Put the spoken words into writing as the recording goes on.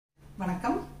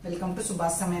வணக்கம் welcome to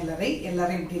சுபாஷ் சமையலறை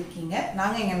எல்லாரும் எப்படி இருக்கீங்க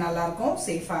நாங்க இங்க நல்லா இருக்கோம்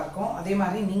சேஃபா இருக்கோம் அதே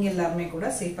மாதிரி நீங்க எல்லாரும் கூட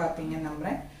சேஃபா இருப்பீங்கன்னு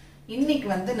நம்புறேன் இன்னைக்கு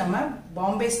வந்து நம்ம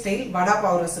பாம்பே ஸ்டைல் வடா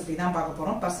பாவ் ரெசிபி தான் பார்க்க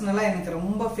போறோம் பர்சனலா எனக்கு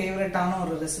ரொம்ப ஃபேவரட்டான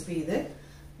ஒரு ரெசிபி இது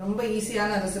ரொம்ப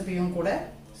ஈஸியான ரெசிபியும் கூட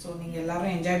சோ நீங்க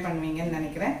எல்லாரும் என்ஜாய் பண்ணுவீங்கன்னு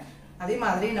நினைக்கிறேன் அதே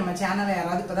மாதிரி நம்ம சேனலை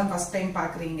யாராவது இப்பதான் ஃபர்ஸ்ட் டைம்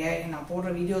பாக்குறீங்க நான் போடுற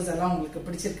வீடியோஸ் எல்லாம் உங்களுக்கு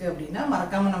பிடிச்சிருக்கு அப்படின்னா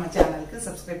மறக்காம நம்ம சேனலுக்கு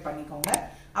சப்ஸ்கிரைப் பண்ணிக்கோங்க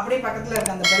அப்படியே பக்கத்துல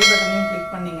இருக்க அந்த பெல் பட்டனையும்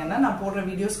கிளிக் பண்ணீங்கன்னா நான் போடுற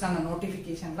வீடியோஸ்க்கான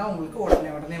நோட்டிபிகேஷன்லாம் உங்களுக்கு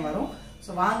உடனே வரும்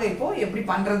சோ வாங்க இப்போ எப்படி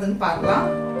பண்றதுன்னு பார்க்கலாம்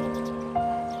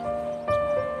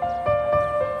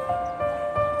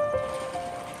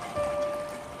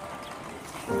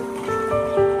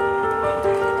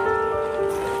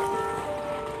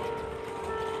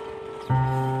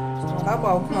வடா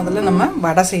பாவுக்கு முதல்ல நம்ம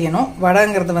வடை செய்யணும்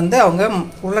வடைங்கிறது வந்து அவங்க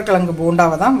உருளைக்கிழங்கு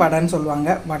போண்டாவை தான் வடைன்னு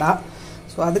சொல்லுவாங்க வடா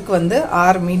ஸோ அதுக்கு வந்து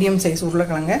 6 மீடியம் சைஸ்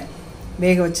உருளைக்கிழங்க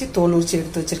வேக வச்சு தோல் உரிச்சு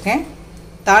எடுத்து வச்சுருக்கேன்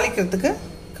தாளிக்கிறதுக்கு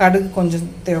கடுகு கொஞ்சம்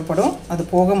தேவைப்படும் அது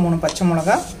போக 3 பச்சை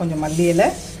மிளகா கொஞ்சம் மல்லி இலை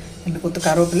 2 கொத்து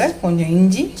கருவேப்பிலை கொஞ்சம்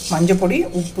இஞ்சி மஞ்சள் பொடி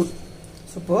உப்பு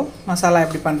ஸோ இப்போது மசாலா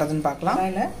எப்படி பண்ணுறதுன்னு பார்க்கலாம்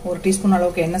அதில் 1 டீஸ்பூன்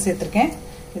அளவுக்கு எண்ணெய் சேர்த்துருக்கேன்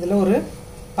இதில் ஒரு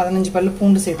 15 பல்லு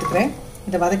பூண்டு சேர்த்துக்கிறேன்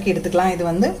இதை வதக்கி எடுத்துக்கலாம் இது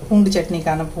வந்து பூண்டு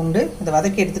சட்னிக்கான பூண்டு இதை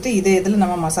வதக்கி எடுத்துகிட்டு இதே இதில்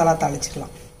நம்ம மசாலா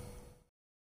தாளிச்சிக்கலாம்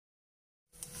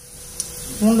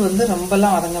பூண்டு வந்து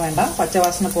ரொம்பலாம் வதங்க வேண்டாம் பச்சை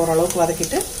வாசனை போகிற அளவுக்கு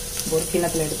வதக்கிட்டு ஒரு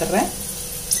கிண்ணத்தில் எடுத்துடுறேன்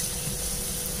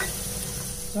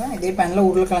இதே பேனில்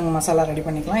உருளைக்கிழங்கு மசாலா ரெடி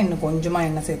பண்ணிக்கலாம் இன்னும் கொஞ்சமாக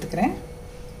எண்ணெய் சேர்த்துக்கிறேன்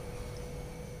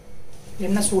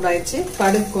எண்ணெய் சூடாயிடுச்சு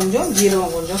கடுகு கொஞ்சம்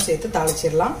ஜீரகம் கொஞ்சம் சேர்த்து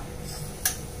தாளிச்சிடலாம்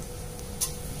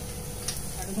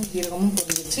கடுகும் ஜீரகமும்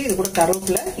பொரிஞ்சிச்சு இது கூட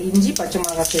கருவேப்பிலை இஞ்சி பச்சை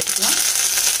மிளகாய் சேர்த்துக்கலாம்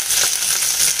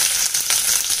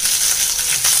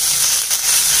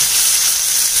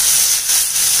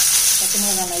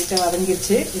லைட்டாக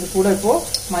வதங்கிடுச்சு இது கூட இப்போ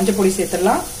மஞ்சள் பொடி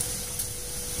சேர்த்துடலாம்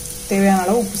தேவையான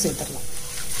அளவு உப்பு சேர்த்துடலாம்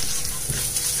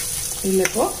இதில்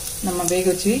இப்போ நம்ம வேக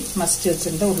வச்சு மசிச்சு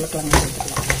வச்சிருந்த உருளைக்கிழங்கு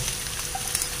சேர்த்துக்கலாம்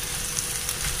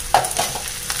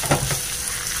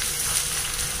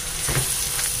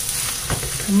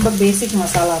ரொம்ப பேசிக்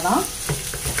மசாலா தான்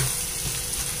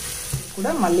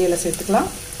கூட மல்லி இலை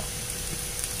சேர்த்துக்கலாம்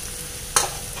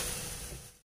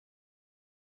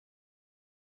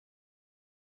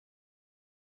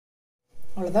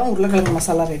அவ்வளோதான் உருளைக்கிழங்கு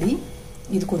மசாலா ரெடி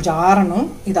இது கொஞ்சம் ஆறணும்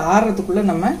இது ஆறுறதுக்குள்ளே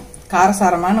நம்ம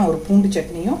காரசாரமான ஒரு பூண்டு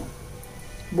சட்னியும்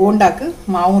போண்டாக்கு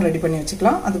மாவும் ரெடி பண்ணி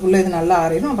வச்சுக்கலாம் அதுக்குள்ளே இது நல்லா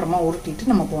ஆறிடும் அப்புறமா உருட்டிட்டு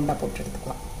நம்ம போண்டா போட்டு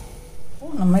எடுத்துக்கலாம்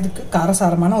நம்ம இதுக்கு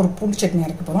காரசாரமான ஒரு பூண்டு சட்னி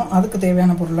அரைக்க போகிறோம் அதுக்கு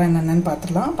தேவையான பொருளாக என்னென்னு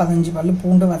பார்த்துக்கலாம் 15 பல்லு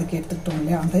பூண்டு வதக்கி எடுத்துக்கிட்டோம்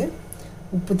இல்லையா அது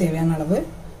உப்பு தேவையான அளவு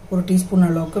 1 டீஸ்பூன்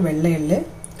அளவுக்கு வெள்ளை எள்ளு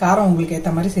காரம் உங்களுக்கு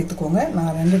ஏற்ற மாதிரி சேர்த்துக்கோங்க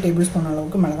நான் 2 டேபிள் ஸ்பூன்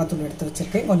அளவுக்கு மிளகாத்தூள் எடுத்து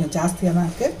வச்சுருக்கேன் கொஞ்சம் ஜாஸ்தியாக தான்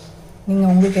இருக்குது நீங்கள்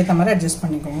உங்களுக்கு ஏற்ற மாதிரி அட்ஜஸ்ட்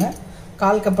பண்ணிக்கோங்க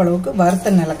 1/4 கப் அளவுக்கு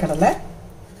வறுத்த நிலக்கடலை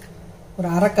ஒரு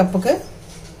 1/2 கப்புக்கு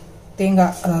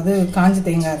தேங்காய் அதாவது காஞ்ச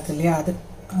தேங்காய் இருக்குது இல்லையா அது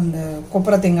அந்த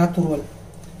கொப்பரை தேங்காய் துருவல்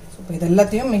ஸோ இப்போ இது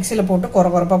எல்லாத்தையும் மிக்சியில் போட்டு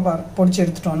குறப்பாக பொடிச்சு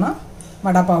எடுத்துட்டோன்னா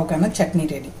வடா பாவுக்கான சட்னி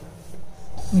ரெடி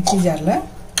மிக்சி ஜாரில்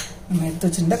நம்ம எடுத்து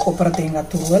வச்சுருந்த கொப்பரை தேங்காய்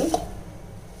துருவல்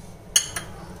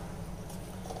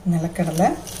நிலக்கடலை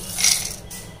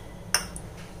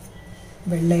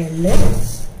வெள்ளை எள்ளு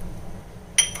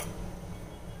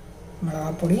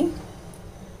மிளகாப்பொடி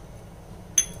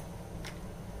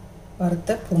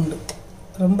வறுத்த பூண்டு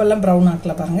ரொம்பலாம் ப்ரௌன்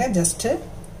ஆக்கல பாருங்கள் ஜஸ்ட்டு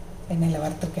எண்ணெயில்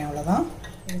வறுத்துருக்கேன் அவ்வளோதான்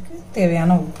இதுக்கு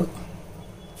தேவையான உப்பு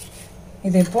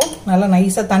இது இப்போது நல்லா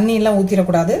நைஸாக தண்ணியெல்லாம்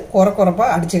ஊற்றிடக்கூடாது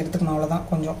குறப்பாக அடித்து எடுத்துக்கணும் அவ்வளோதான்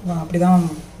கொஞ்சம் அப்படி தான்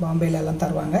பாம்பேல எல்லாம்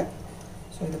தருவாங்க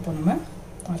ஸோ இது இப்போ நம்ம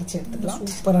அரைச்சி எடுத்துக்கலாம்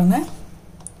சூப்பரான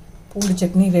பூண்டு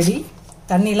சட்னி ரெடி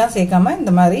தண்ணியெலாம் சேர்க்காம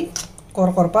இந்த மாதிரி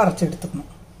குறப்பாக அரைச்சி எடுத்துக்கணும்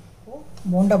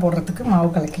போண்டா போடுறதுக்கு மாவு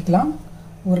கலக்கிக்கலாம்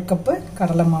 1 கப்பு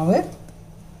கடலை மாவு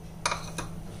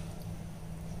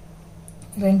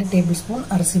 2 டேபிள் ஸ்பூன்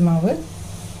அரிசி மாவு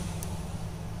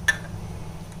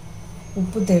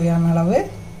உப்பு தேவையான அளவு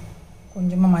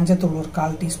கொஞ்சமாக மஞ்சத்தூள் ஒரு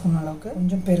 1/4 டீஸ்பூன் அளவுக்கு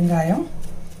கொஞ்சம் பெருங்காயம்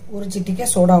ஒரு சிட்டிக்கை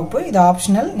சோடா உப்பு இது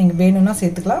ஆப்ஷனல் நீங்கள் வேணும்னா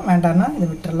சேர்த்துக்கலாம் வேண்டாம்னா இதை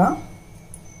விட்டுறலாம்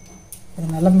இது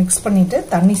நல்லா மிக்ஸ் பண்ணிவிட்டு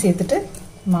தண்ணி சேர்த்துட்டு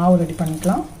மாவு ரெடி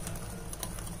பண்ணிக்கலாம்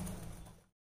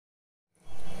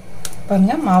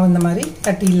பாருங்க மாவு இந்த மாதிரி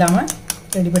கட்டி இல்லாமல்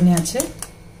ரெடி பண்ணியாச்சு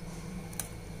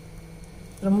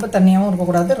ரொம்ப தண்ணியாகவும்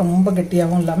இருக்கக்கூடாது ரொம்ப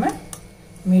கெட்டியாகவும் இல்லாமல்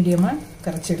மீடியமாக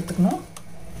கரைச்சி எடுத்துக்கணும்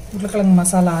உருளைக்கிழங்கு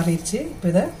மசாலா ஆறிடுச்சு இப்போ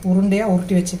இதை உருண்டையாக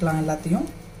உருட்டி வச்சுக்கலாம் எல்லாத்தையும்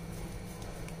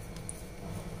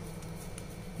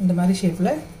இந்த மாதிரி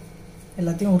ஷேப்பில்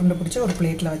எல்லாத்தையும் உருண்டை பிடிச்சி ஒரு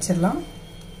பிளேட்டில் வச்சிடலாம்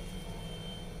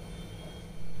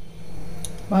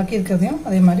பாக்கி இருக்கிறதையும்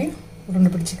அதே மாதிரி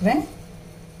உருண்டை பிடிச்சிக்கிறேன்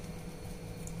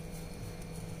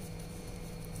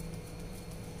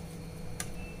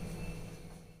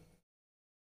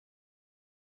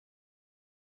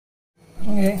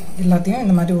எல்லாத்தையும்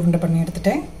இந்த மாதிரி உருண்டை பண்ணி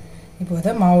எடுத்துட்டேன். இப்போ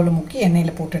இதை மாவில் முக்கி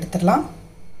எண்ணெயில் போட்டு எடுத்துடலாம்.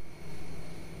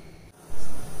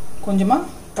 கொஞ்சமாக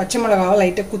பச்சை மிளகாவை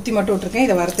லைட்டாக குத்தி மட்டும் விட்டுருக்கேன்.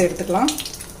 இதை வறுத்து எடுத்துக்கலாம்.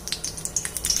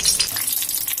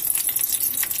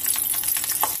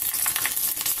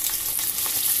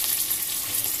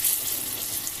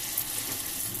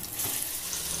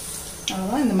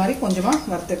 அவ்வளோதான், இந்த மாதிரி கொஞ்சமாக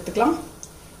வறுத்து எடுத்துக்கலாம்.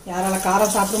 யாரால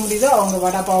காரம் சாப்பிட முடியுதோ அவங்க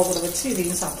வடை பாவை கூட வச்சு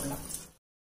இதையும் சாப்பிடலாம்.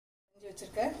 செஞ்சு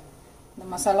வச்சுருக்க இந்த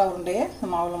மசாலா உருண்டையை இந்த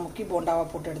மாவில் முக்கி போண்டாவை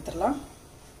போட்டு எடுத்துடலாம்.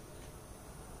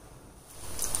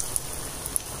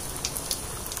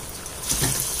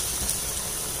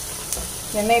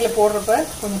 எண்ணெயில் போடுறப்ப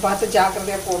கொஞ்சம் பார்த்து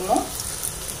ஜாக்கிரதையாக போடணும்.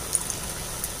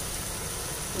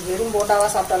 வெறும் போண்டாவாக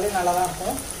சாப்பிட்டாலே நல்லா தான்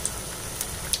இருக்கும்.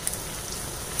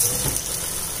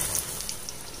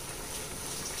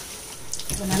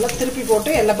 நல்லா திருப்பி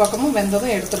போட்டு எல்லா பக்கமும்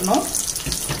வெந்ததும் எடுத்துடணும்.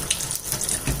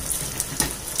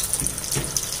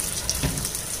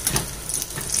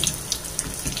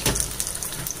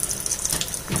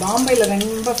 பாம்பேல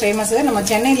ரொம்ப ஃபேமஸ். நம்ம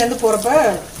சென்னையிலேருந்து போகிறப்ப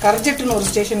கர்ஜெட்டுன்னு ஒரு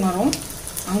ஸ்டேஷன் வரும்.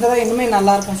 அங்கே தான் இன்னுமே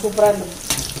நல்லாயிருக்கும், சூப்பராக இருக்கும்.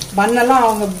 பன்னெல்லாம்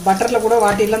அவங்க பட்டரில் கூட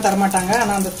வாட்டிலாம் தரமாட்டாங்க.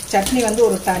 ஆனால் அந்த சட்னி வந்து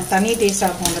ஒரு தனி டேஸ்டாக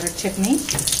இருக்கும், அந்த ரெட் சட்னி.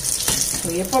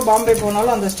 எப்போ பாம்பே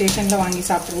போனாலும் அந்த ஸ்டேஷனில் வாங்கி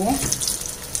சாப்பிடுவோம்.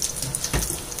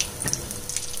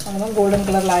 அதுதான் கோல்டன்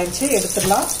கலரில் ஆயிடுச்சு,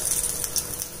 எடுத்துடலாம்.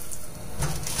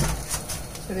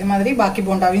 இதே மாதிரி பாக்கி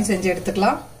போண்டாவையும் செஞ்சு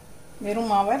எடுத்துக்கலாம்.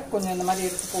 வெறும் மாவை கொஞ்சம் இந்த மாதிரி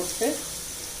எடுத்து போட்டு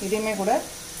இதையுமே கூட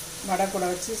வடை கூட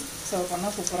வச்சு சர்வ்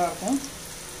பண்ணால் சூப்பராக இருக்கும்.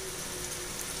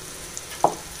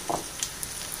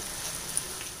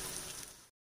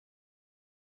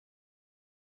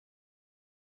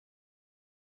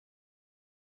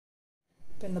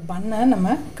 இப்போ இந்த பன்னை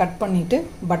நம்ம கட் பண்ணிவிட்டு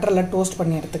பட்டரில் டோஸ்ட்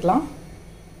பண்ணி எடுத்துக்கலாம்.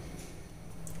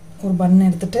 ஒரு பன்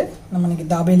எடுத்துகிட்டு நம்ம இன்றைக்கி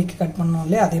தாபேலிக்கு கட் பண்ணோம்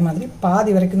இல்லையா, அதே மாதிரி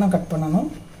பாதி வரைக்கும் தான் கட் பண்ணணும்,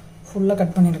 ஃபுல்லாக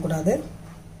கட் பண்ணிடக்கூடாது.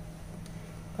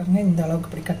 பாருங்கள், இந்த அளவுக்கு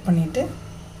இப்படி கட் பண்ணிவிட்டு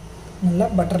நல்லா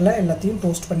பட்டரில் எல்லாத்தையும்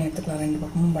டோஸ்ட் பண்ணி எடுத்துக்கலாம். 2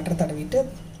 பக்கமும் பட்டர் தடவிட்டு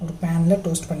ஒரு பேனில்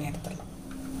டோஸ்ட் பண்ணி எடுத்துடலாம்.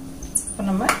 இப்போ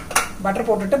நம்ம பட்டர்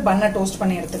போட்டுட்டு பன்னை டோஸ்ட்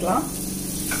பண்ணி எடுத்துக்கலாம்.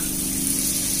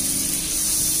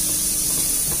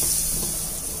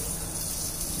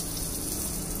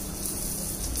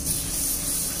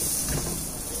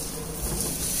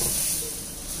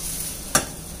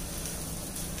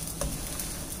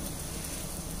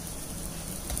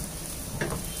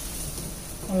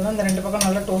 அவ்வளோதான், இந்த 2 பக்கம்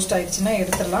நல்லா டோஸ்ட் ஆயிடுச்சுன்னா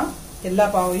எடுத்துடலாம். எல்லா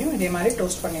பாவையும் இதே மாதிரி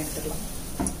டோஸ்ட் பண்ணி எடுத்துக்கலாம்.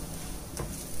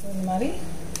 இந்த மாதிரி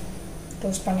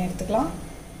டோஸ்ட் பண்ணி எடுத்துக்கலாம்.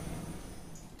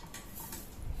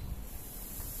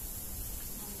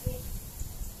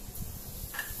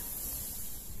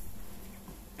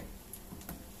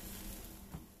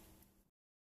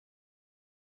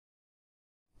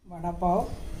 வடை பாவ்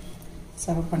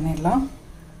சர்வ் பண்ணிடலாம்.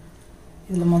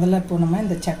 இதில் முதல்ல இப்போ நம்ம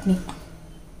இந்த சட்னி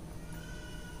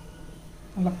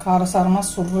நல்லா காரசாரமாக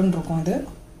சுருன்னு இருக்கும், இது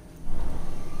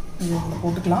இதில்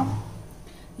போட்டுக்கலாம்.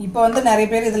 இப்போ வந்து நிறைய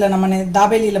பேர் இதில் நம்ம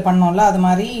தாபேலியில் பண்ணோம்ல, அது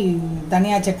மாதிரி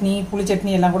தனியா சட்னி புளி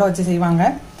சட்னி எல்லாம் கூட வச்சு செய்வாங்க.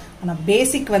 ஆனால்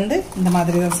பேசிக் வந்து இந்த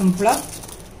மாதிரி தான், சிம்பிளாக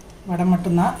வடை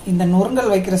மட்டும்தான். இந்த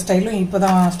நொறுங்கல் வைக்கிற ஸ்டைலும் இப்போ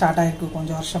தான் ஸ்டார்ட் ஆகிருக்கு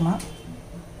கொஞ்சம் வருஷமாக.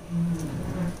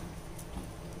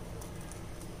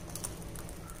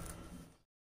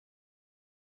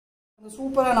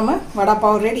 சூப்பராக நம்ம வடை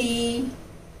பாவ் ரெடி.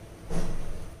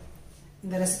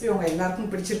 இந்த ரெசிபி உங்க எல்லாருக்கும்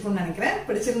பிடிச்சிருக்கும்னு நினைக்கிறேன்.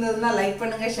 பிடிச்சிருந்ததுன்னா லைக்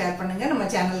பண்ணுங்க, ஷேர் பண்ணுங்க. நம்ம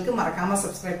சேனலுக்கு மறக்காம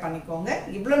சப்ஸ்கிரைப் பண்ணிக்கோங்க.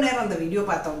 இவ்வளவு நேரம் அந்த வீடியோ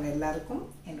பார்த்தவங்க எல்லாருக்கும்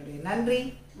என்னுடைய நன்றி.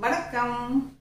 வணக்கம்.